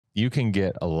you can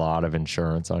get a lot of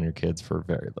insurance on your kids for a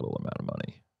very little amount of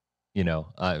money. You know,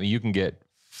 you can get,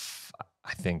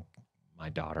 I think my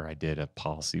daughter, I did a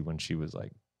policy when she was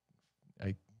like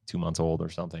 2 months old or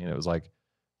something. And it was like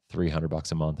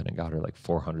 $300 a month and it got her like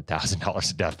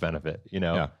 $400,000 of death benefit, you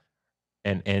know? Yeah.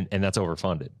 And that's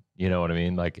overfunded. You know what I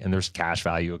mean? Like, and there's cash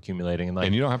value accumulating, and like,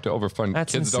 and you don't have to overfund.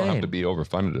 That's kids insane. Don't have to be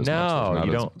overfunded as much. No,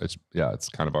 you don't. It's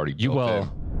kind of already you built will. in.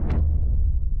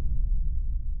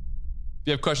 If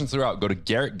you have questions throughout, go to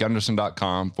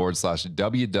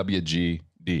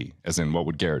GarrettGunderson.com/WWGD, as in what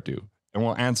would Garrett do? And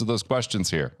we'll answer those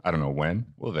questions here. I don't know when.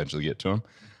 We'll eventually get to them.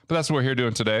 But that's what we're here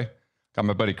doing today. Got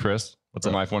my buddy Chris. What's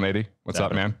from up? Life 180. What's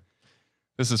up, man?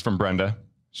 This is from Brenda.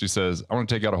 She says, I want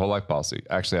to take out a whole life policy.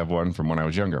 I actually have one from when I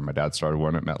was younger. My dad started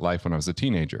one at MetLife when I was a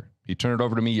teenager. He turned it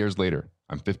over to me years later.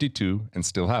 I'm 52 and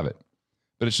still have it.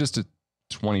 But it's just a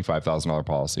 $25,000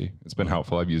 policy. It's been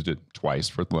helpful. I've used it twice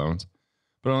for loans.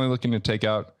 But I am looking to take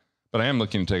out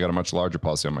a much larger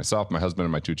policy on myself, my husband,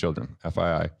 and my 2 children.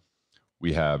 FYI,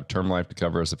 we have term life to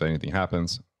cover us if anything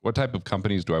happens. What type of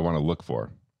companies do I want to look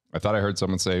for? I thought I heard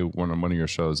someone say on one of your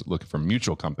shows, looking for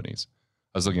mutual companies.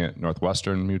 I was looking at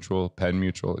Northwestern Mutual, Penn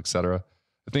Mutual, etc.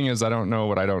 The thing is, I don't know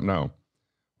what I don't know.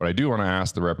 What I do want to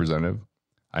ask the representative,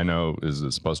 I know is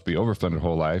it supposed to be overfunded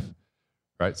whole life,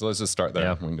 right? So let's just start there.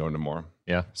 Yeah. We can go into more.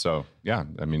 Yeah. So yeah,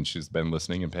 I mean, she's been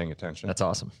listening and paying attention. That's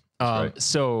awesome. Right.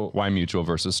 So why mutual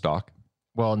versus stock?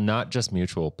 Well, not just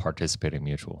mutual, participating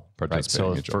mutual.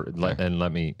 Participating mutual. And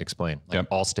let me explain. Like,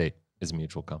 Allstate is a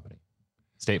mutual company.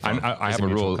 State Farm I have a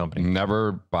rule: company.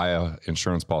 Never buy a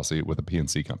insurance policy with a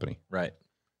PNC company. Right.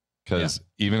 Because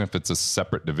even if it's a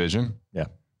separate division,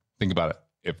 think about it.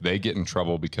 If they get in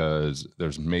trouble because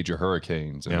there's major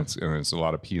hurricanes and it's a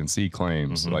lot of PNC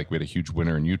claims, like we had a huge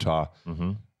winter in Utah,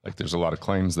 like there's a lot of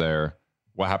claims there.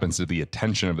 What happens to the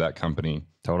attention of that company?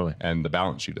 Totally. And the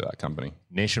balance sheet of that company?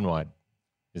 Nationwide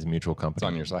is a mutual company.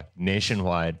 It's on your side.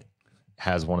 Nationwide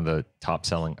has one of the top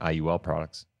selling IUL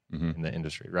products in the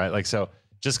industry, right? Like, so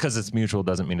just because it's mutual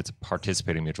doesn't mean it's a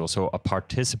participating mutual. So a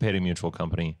participating mutual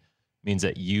company means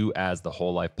that you as the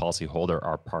whole life policy holder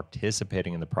are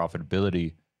participating in the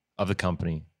profitability of the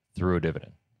company through a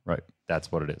dividend. Right.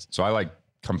 That's what it is. So I like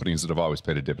companies that have always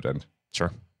paid a dividend.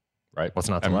 Sure. Right. What's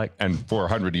not to like? And for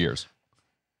 100 years.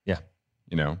 Yeah.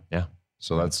 You know? Yeah.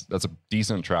 So that's a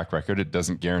decent track record. It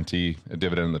doesn't guarantee a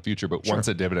dividend in the future, but once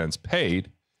a dividend's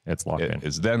paid, it's locked in.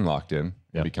 Is then locked in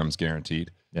and becomes guaranteed.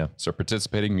 Yeah. So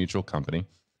participating mutual company.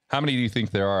 How many do you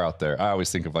think there are out there? I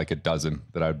always think of like a dozen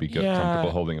that I'd be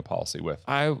comfortable holding a policy with.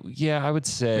 I would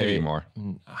say maybe more.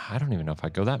 I don't even know if I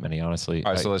go that many, honestly.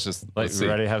 All right, so let's see.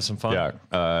 Ready to have some fun? Yeah.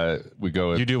 We go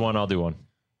with, you do one, I'll do one.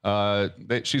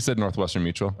 She said Northwestern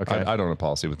Mutual. Okay. I don't own a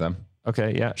policy with them.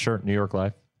 Okay. Yeah, sure. New York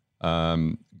Life.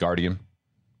 Guardian.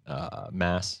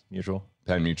 Mass Mutual.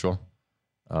 Penn Mutual.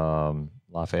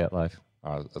 Lafayette Life.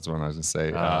 That's what I was going to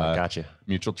say. Gotcha.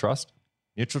 Mutual Trust.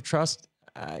 Mutual Trust.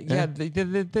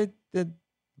 They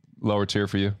lower tier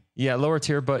for you. Yeah, lower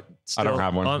tier, but still I don't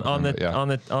have one on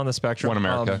the spectrum. One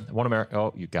America. One America.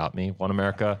 Oh, you got me. One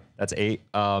America. That's 8.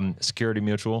 Security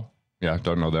Mutual. Yeah,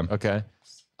 don't know them. Okay.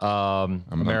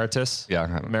 Emeritus.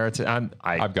 Emeritus.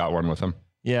 I've got one with them.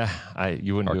 Yeah,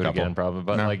 you wouldn't do it again probably,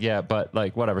 but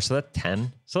whatever. So that's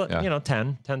 10. So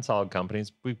 10 solid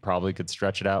companies. We probably could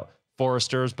stretch it out.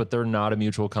 Foresters, but they're not a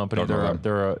mutual company. They're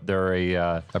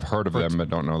a I've heard of them, but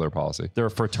don't know their policy. They're a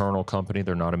fraternal company.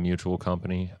 They're not a mutual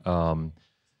company.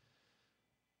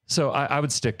 So I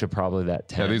would stick to probably that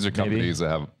 10. Yeah, these are companies that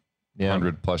have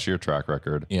 100+ year track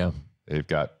record. Yeah. They've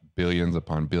got billions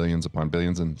upon billions upon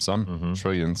billions and some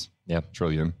trillions. Yeah.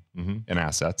 Trillion in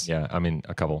assets. Yeah. I mean,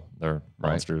 a couple. They're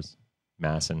monsters.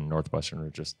 Mass and Northwestern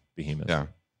are just behemoths. Yeah.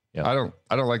 I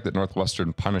don't like that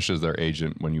Northwestern punishes their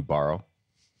agent when you borrow.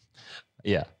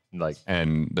 Yeah.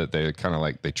 And that they kind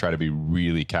of they try to be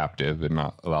really captive and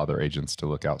not allow their agents to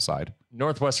look outside.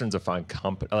 Northwestern's a fine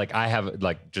company. I have,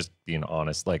 just being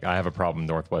honest, I have a problem with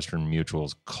Northwestern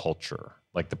Mutual's culture.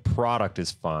 The product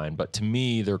is fine, but to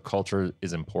me, their culture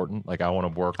is important. I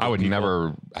want to work with I would people.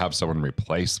 Never have someone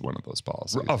replace one of those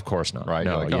policies. Of course not. Right?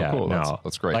 No, cool. No.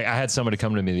 That's great. I had somebody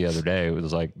come to me the other day. It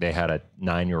was they had a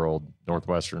 9-year-old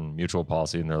Northwestern Mutual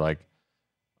policy, and they're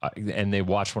and they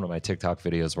watched one of my TikTok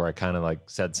videos where I kind of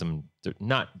said some,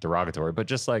 not derogatory, but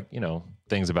just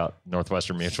things about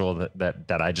Northwestern Mutual that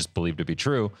I just believe to be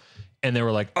true. And they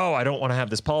were like, oh, I don't want to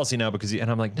have this policy now because and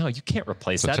I'm like, no, you can't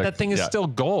replace that. That thing is still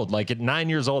gold. At 9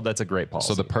 years old, that's a great policy.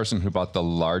 So the person who bought the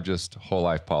largest whole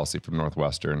life policy from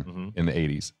Northwestern in the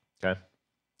 80s. Okay.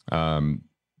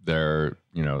 They're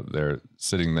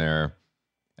sitting there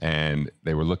and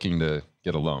they were looking to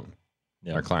get a loan.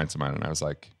 Yeah. They're clients of mine. And I was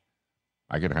like,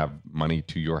 I can have money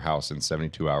to your house in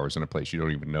 72 hours in a place you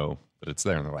don't even know that it's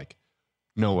there. And they're like,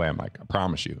 no way. I'm like, I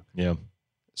promise you. Yeah.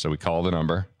 So we call the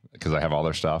number because I have all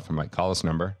their stuff. I'm like, call this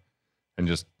number and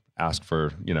just ask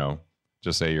for, you know,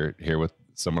 just say you're here with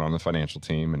someone on the financial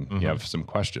team and you have some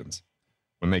questions.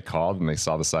 When they called and they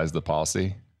saw the size of the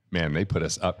policy, man, they put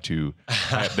us up to,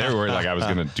 they were worried like I was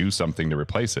going to do something to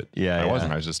replace it. Yeah. I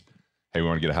wasn't. I was just, hey, we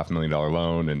want to get a $500,000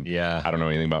 loan. And I don't know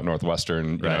anything about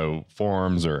Northwestern, you know,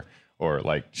 forms or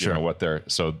like, you know, what they're,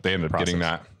 so they ended up getting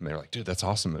that. And they were like, dude, that's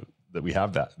awesome that we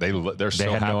have that. They're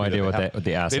so happy. They had no idea what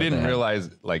the asset they didn't realize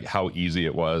like how easy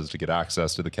it was to get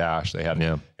access to the cash. They had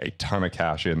a ton of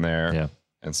cash in there. Yeah.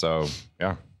 And so,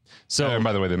 So, and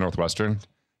by the way, the Northwestern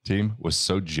team was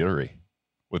so jittery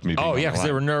with me. Oh yeah. Cause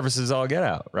they were nervous as all get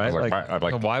out. Right.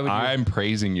 Why would I'm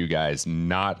praising you guys,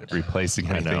 not replacing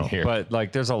anything here. But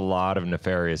like, there's a lot of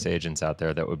nefarious agents out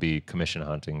there that would be commission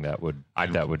hunting. I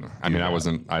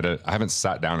haven't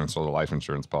sat down and sold a life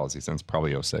insurance policy since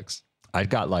probably 2006. I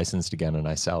got licensed again and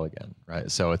I sell again. Right.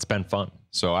 So it's been fun.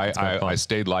 So I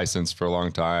stayed licensed for a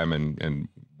long time and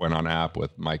went on app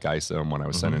with Mike Isom when I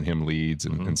was sending him leads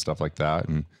and stuff like that.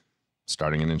 And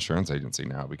starting an insurance agency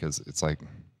now because it's like,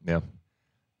 you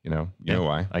know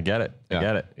why. I get it. I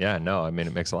get it. Yeah, no, I mean,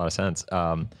 it makes a lot of sense.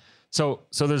 So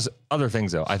there's other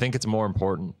things though. I think it's more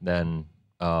important than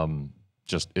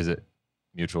just, is it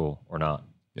mutual or not?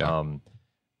 Yeah.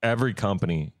 Every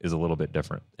company is a little bit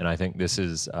different. And I think this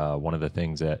is one of the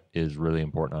things that is really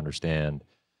important to understand.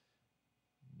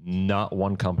 Not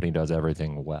one company does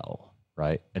everything well,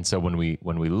 right? And so when we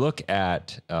look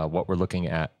at what we're looking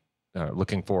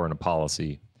for in a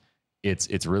policy,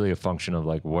 it's really a function of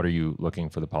like, what are you looking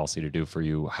for the policy to do for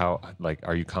you? How, like,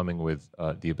 are you coming with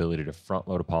the ability to front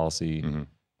load a policy,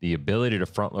 the ability to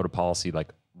front load a policy,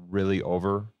 like really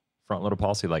over front load a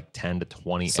policy, like 10 to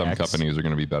 20. Some companies are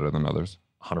going to be better than others.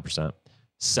 100%.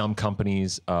 Some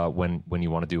companies, when you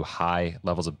want to do high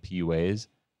levels of PUAs,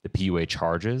 the PUA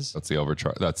charges. That's the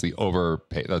overcharge. That's the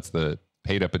overpay. That's the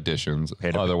paid up additions.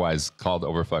 Otherwise called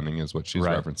overfunding is what she's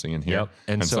referencing in here. Yep.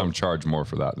 And so, some charge more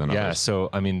for that than others. So,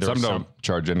 I mean, some don't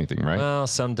charge anything, right? Well,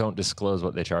 some don't disclose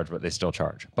what they charge, but they still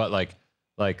charge. But like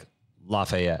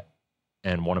Lafayette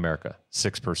and One America,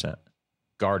 6%.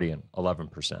 Guardian,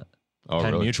 11%.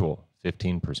 Penn Mutual,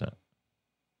 15%.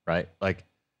 Right? Like,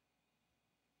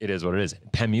 it is what it is.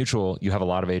 Penn Mutual, you have a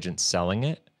lot of agents selling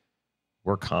it.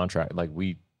 We're contract, like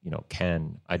we,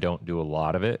 I don't do a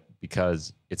lot of it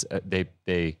because it's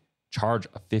they charge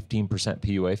a 15%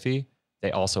 PUA fee.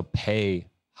 They also pay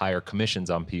higher commissions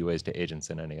on PUAs to agents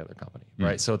than any other company,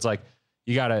 right? So it's like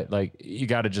you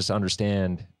gotta just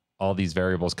understand all these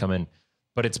variables come in,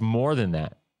 but it's more than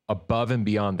that. Above and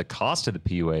beyond the cost of the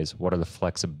PUAs, what are the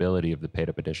flexibility of the paid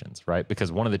up additions, right?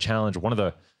 Because one of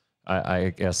the I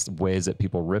guess ways that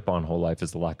people rip on whole life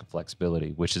is the lack of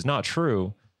flexibility, which is not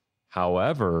true.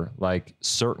 However, like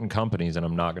certain companies, and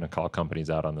I'm not going to call companies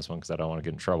out on this one because I don't want to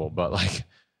get in trouble, but like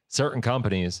certain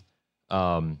companies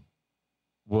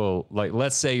will, like,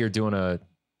 let's say you're doing a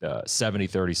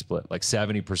 70-30 split, like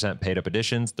 70% paid up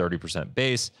additions, 30%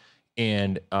 base,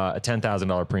 and a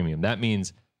 $10,000 premium. That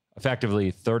means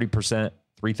effectively 30%,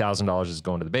 $3,000 is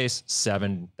going to the base,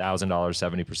 $7,000,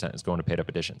 70% is going to paid up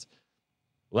additions.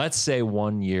 Let's say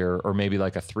 1 year or maybe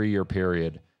like a 3-year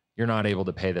period, you're not able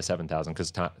to pay the $7,000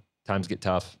 because times get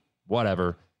tough,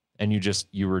 whatever, and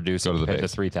you reduce it to pay the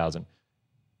 $3,000.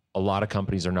 A lot of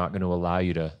companies are not going to allow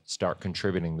you to start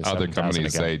contributing the $7,000. Other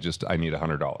companies say I need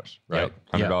 $100, right?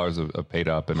 $100 of paid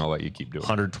up, and I'll let you keep doing it.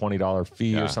 $120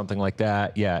 fee or something like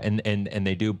that. Yeah, and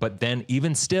they do, but then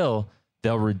even still,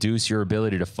 they'll reduce your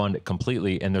ability to fund it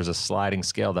completely, and there's a sliding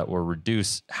scale that will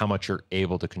reduce how much you're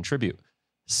able to contribute.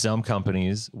 Some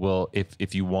companies will,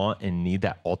 if you want and need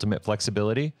that ultimate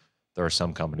flexibility, there are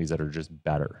some companies that are just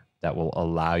better that will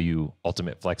allow you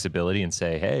ultimate flexibility and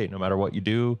say, hey, no matter what you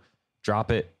do,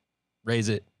 drop it, raise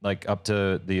it like up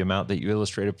to the amount that you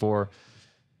illustrated for.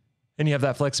 And you have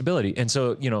that flexibility. And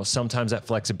so, sometimes that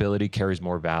flexibility carries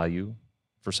more value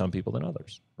for some people than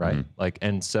others. Right. Mm-hmm. Like,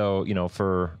 and so,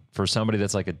 for somebody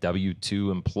that's like a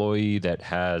W-2 employee that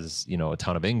has, a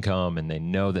ton of income and they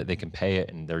know that they can pay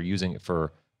it and they're using it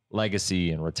for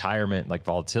legacy and retirement, like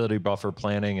volatility buffer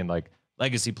planning and like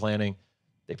legacy planning,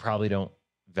 they probably don't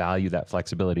value that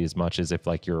flexibility as much as if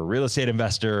like you're a real estate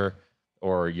investor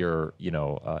or you're,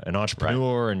 an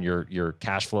entrepreneur and your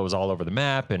cash flow is all over the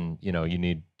map and, you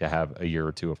need to have a year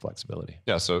or two of flexibility.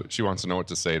 Yeah. So she wants to know what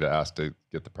to say to ask to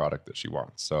get the product that she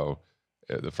wants. So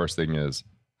the first thing is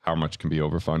how much can be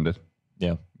overfunded?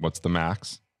 Yeah. What's the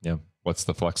max? Yeah. What's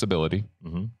the flexibility?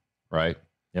 Mm-hmm. Right.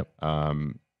 Yep.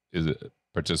 Is it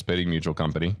participating mutual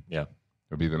company? Yeah.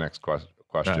 Would be the next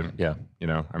question. Yeah. You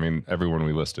know, I mean, everyone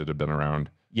we listed have been around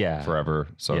Yeah. forever.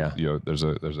 So, Yeah. you know, there's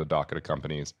a docket of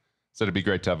companies. So it'd be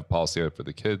great to have a policy out for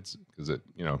the kids because it,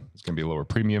 you know, it's going to be a lower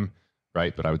premium,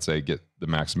 right? But I would say get the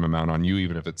maximum amount on you,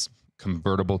 even if it's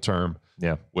convertible term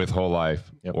with whole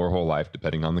life or whole life,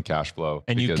 depending on the cash flow.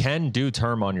 And you can do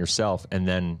term on yourself and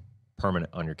then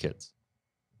permanent on your kids.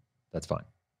 That's fine.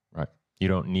 Right. You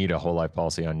don't need a whole life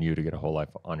policy on you to get a whole life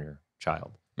on your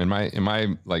child. In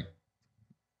my like,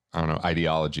 I don't know,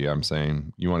 ideology, I'm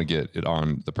saying you want to get it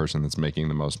on the person that's making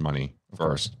the most money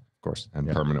first. Of course. And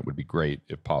permanent would be great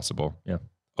if possible. Yeah.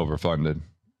 Overfunded,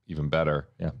 even better.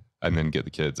 Yeah. And then get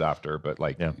the kids after. But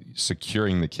like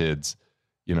securing the kids,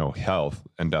 you know, health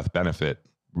and death benefit,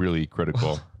 really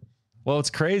critical. Well, what's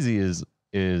crazy is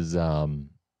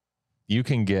you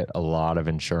can get a lot of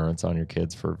insurance on your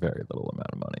kids for very little amount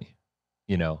of money.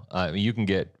 You know, you can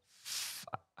get,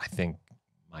 I think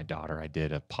my daughter, I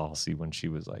did a policy when she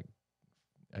was like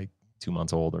 2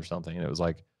 months old or something. And it was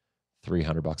like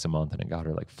 $300 a month and it got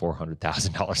her like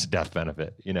 $400,000 of death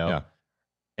benefit, you know? Yeah.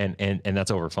 And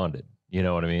that's overfunded. You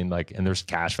know what I mean? Like, and there's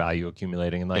cash value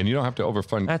accumulating, and like, and you don't have to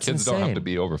overfund. That's Kids insane. don't have to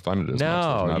be overfunded as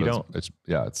No, much. you don't.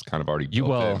 It's kind of already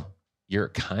built in. You're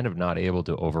kind of not able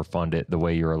to overfund it the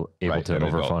way you're able to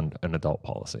overfund an adult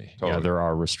policy. Totally. Yeah, there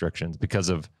are restrictions because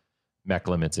of MEC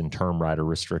limits and term rider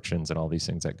restrictions and all these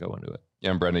things that go into it.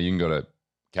 Yeah, and Brenda, you can go to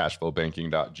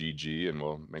cashflowbanking.gg and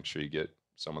we'll make sure you get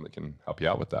someone that can help you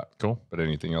out with that. Cool. But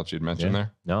anything else you'd mention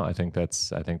there? No, I think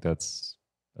that's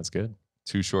good.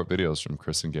 2 short videos from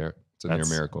Chris and Garrett. It's a near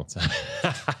miracle.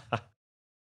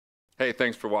 Hey,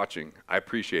 thanks for watching. I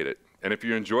appreciate it. And if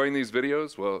you're enjoying these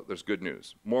videos, well, there's good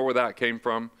news. More where that came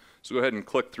from. So go ahead and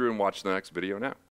click through and watch the next video now.